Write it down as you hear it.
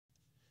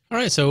All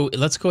right, so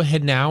let's go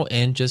ahead now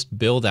and just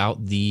build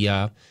out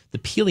the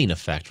peeling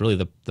effect, really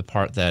the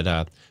part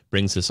that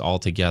brings this all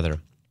together.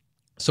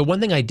 So one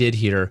thing I did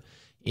here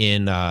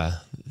in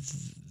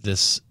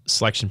this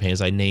selection pane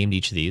is I named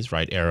each of these,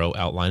 right? Arrow,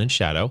 outline, and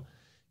shadow.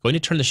 Going to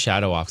turn the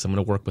shadow off because I'm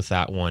going to work with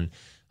that one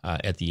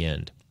at the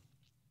end.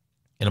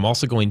 And I'm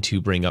also going to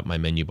bring up my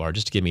menu bar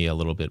just to give me a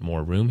little bit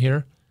more room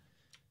here.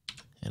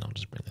 And I'll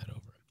just bring that over.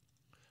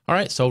 All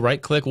right, so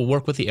right click, we'll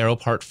work with the arrow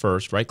part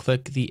first. Right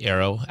click the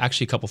arrow.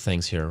 Actually, a couple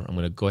things here. I'm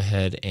going to go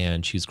ahead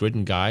and choose grid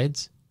and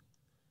guides.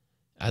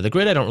 The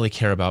grid I don't really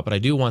care about, but I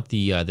do want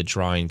the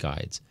drawing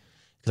guides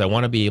because I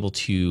want to be able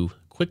to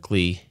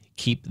quickly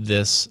keep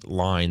this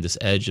line, this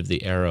edge of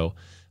the arrow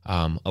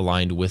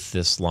aligned with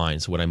this line.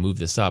 So when I move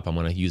this up, I'm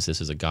going to use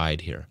this as a guide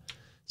here.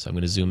 So I'm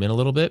going to zoom in a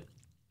little bit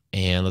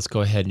and let's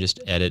go ahead and just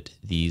edit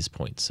these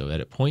points. So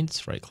edit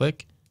points, right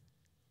click,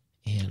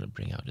 and I'll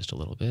bring out just a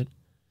little bit.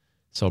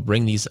 So I'll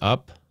bring these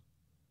up.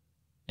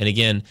 And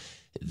again,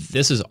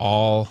 this is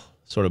all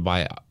sort of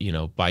by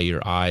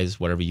your eyes,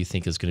 whatever you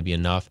think is going to be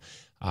enough.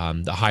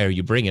 The higher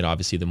you bring it,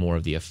 obviously, the more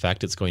of the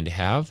effect it's going to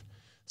have.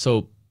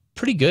 So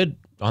pretty good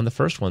on the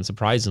first one,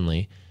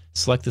 surprisingly.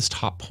 Select this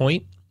top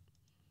point,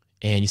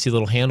 and you see a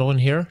little handle in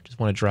here. Just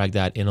want to drag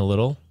that in a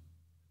little.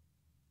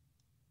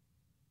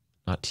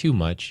 Not too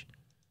much,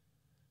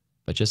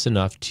 but just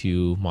enough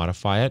to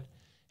modify it.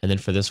 And then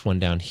for this one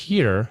down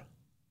here,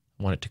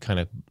 I want it to kind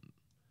of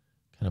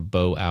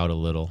bow out a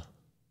little.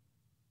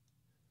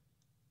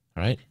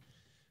 All right.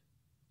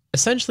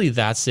 Essentially,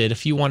 that's it.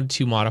 If you wanted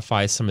to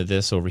modify some of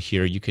this over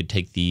here, you could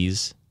take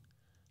these.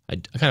 I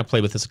kind of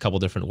play with this a couple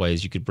different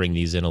ways. You could bring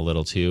these in a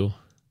little too.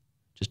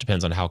 Just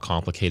depends on how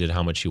complicated,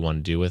 how much you want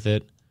to do with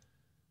it.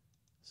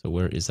 So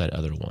where is that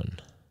other one?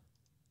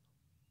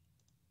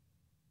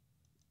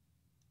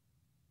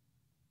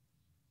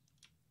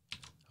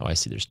 Oh, I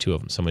see. There's two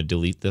of them. So I'm going to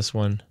delete this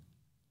one.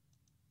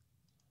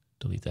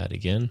 Delete that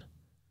again.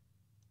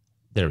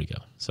 There we go.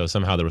 So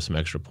somehow there were some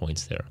extra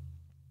points there.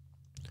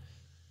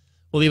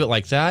 We'll leave it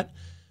like that.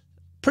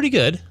 Pretty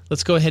good.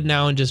 Let's go ahead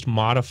now and just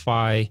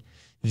modify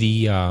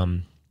the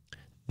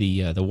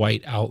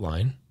white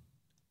outline.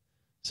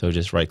 So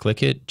just right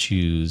click it,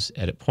 choose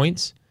edit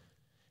points,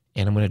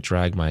 and I'm going to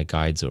drag my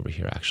guides over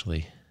here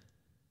actually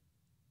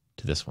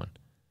to this one.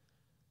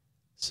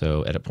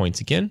 So edit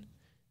points again.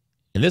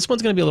 And this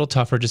one's going to be a little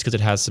tougher just because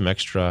it has some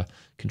extra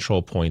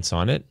control points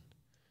on it.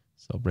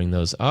 So I'll bring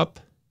those up.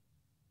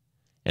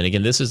 And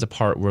again, this is the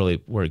part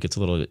where it gets a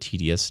little bit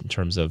tedious in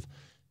terms of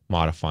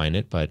modifying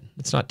it, but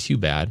it's not too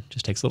bad.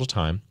 Just takes a little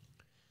time.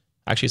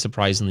 Actually,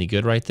 surprisingly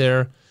good right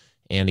there.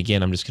 And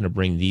again, I'm just going to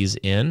bring these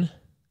in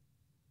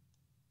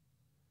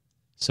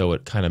so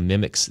it kind of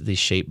mimics the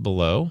shape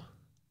below.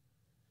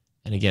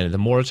 And again, the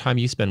more time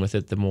you spend with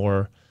it, the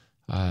more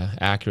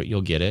accurate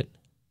you'll get it.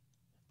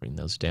 Bring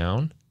those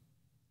down.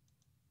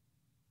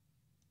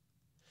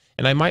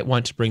 And I might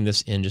want to bring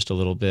this in just a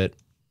little bit,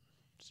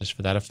 just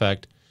for that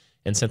effect.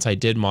 And since I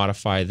did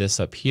modify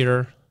this up here,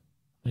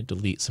 I'm going to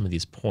delete some of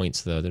these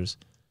points though. There's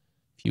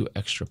a few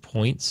extra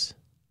points.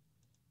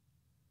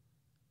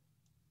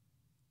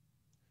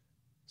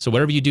 So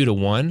whatever you do to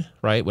one,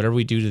 right? Whatever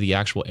we do to the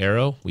actual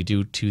arrow, we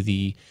do to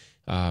the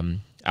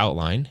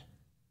outline.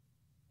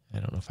 I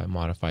don't know if I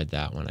modified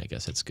that one. I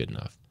guess it's good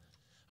enough.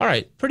 All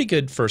right, pretty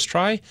good first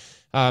try.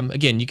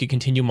 Again, you could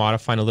continue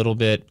modifying a little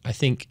bit. I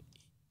think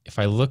if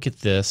I look at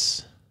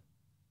this,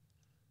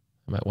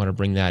 I might want to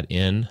bring that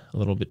in a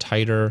little bit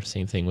tighter.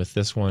 Same thing with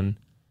this one.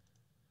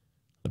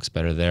 Looks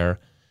better there.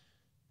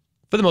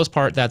 For the most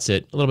part, that's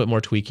it. A little bit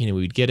more tweaking and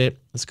we would get it.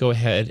 Let's go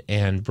ahead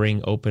and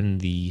bring open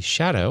the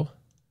shadow.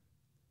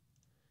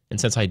 And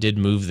since I did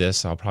move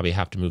this, I'll probably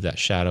have to move that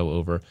shadow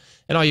over.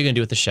 And all you're going to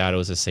do with the shadow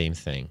is the same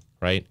thing,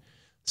 right?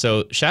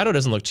 So shadow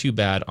doesn't look too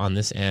bad on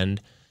this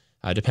end.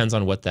 Depends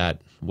on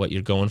what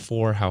you're going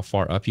for, how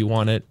far up you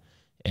want it.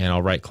 And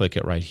I'll right click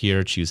it right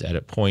here, choose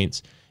edit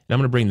points. And I'm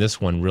going to bring this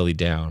one really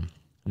down.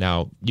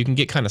 Now, you can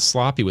get kind of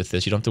sloppy with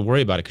this. You don't have to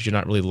worry about it because you're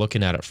not really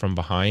looking at it from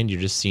behind.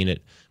 You're just seeing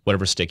it,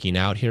 whatever's sticking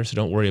out here. So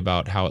don't worry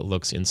about how it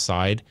looks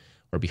inside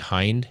or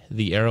behind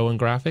the arrow and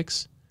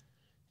graphics.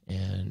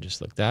 And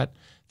just like that.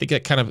 I think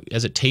that kind of,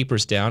 as it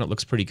tapers down, it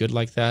looks pretty good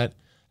like that.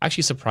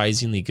 Actually,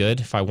 surprisingly good.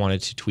 If I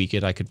wanted to tweak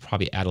it, I could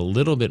probably add a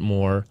little bit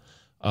more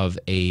of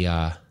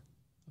a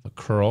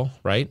curl,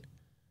 right?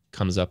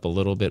 Comes up a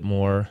little bit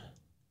more.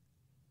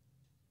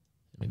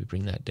 Maybe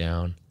bring that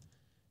down.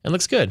 And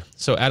looks good.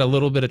 So add a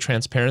little bit of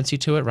transparency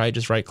to it, right?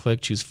 Just right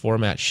click, choose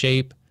format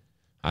shape.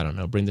 I don't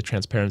know, bring the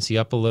transparency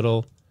up a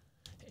little.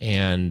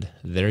 And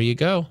there you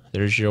go.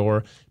 There's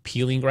your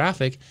peeling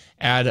graphic.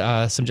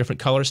 Add some different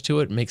colors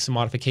to it, make some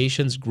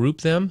modifications,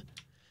 group them,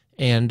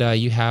 and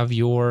you have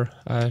your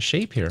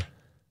shape here.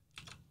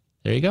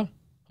 There you go.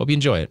 Hope you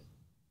enjoy it.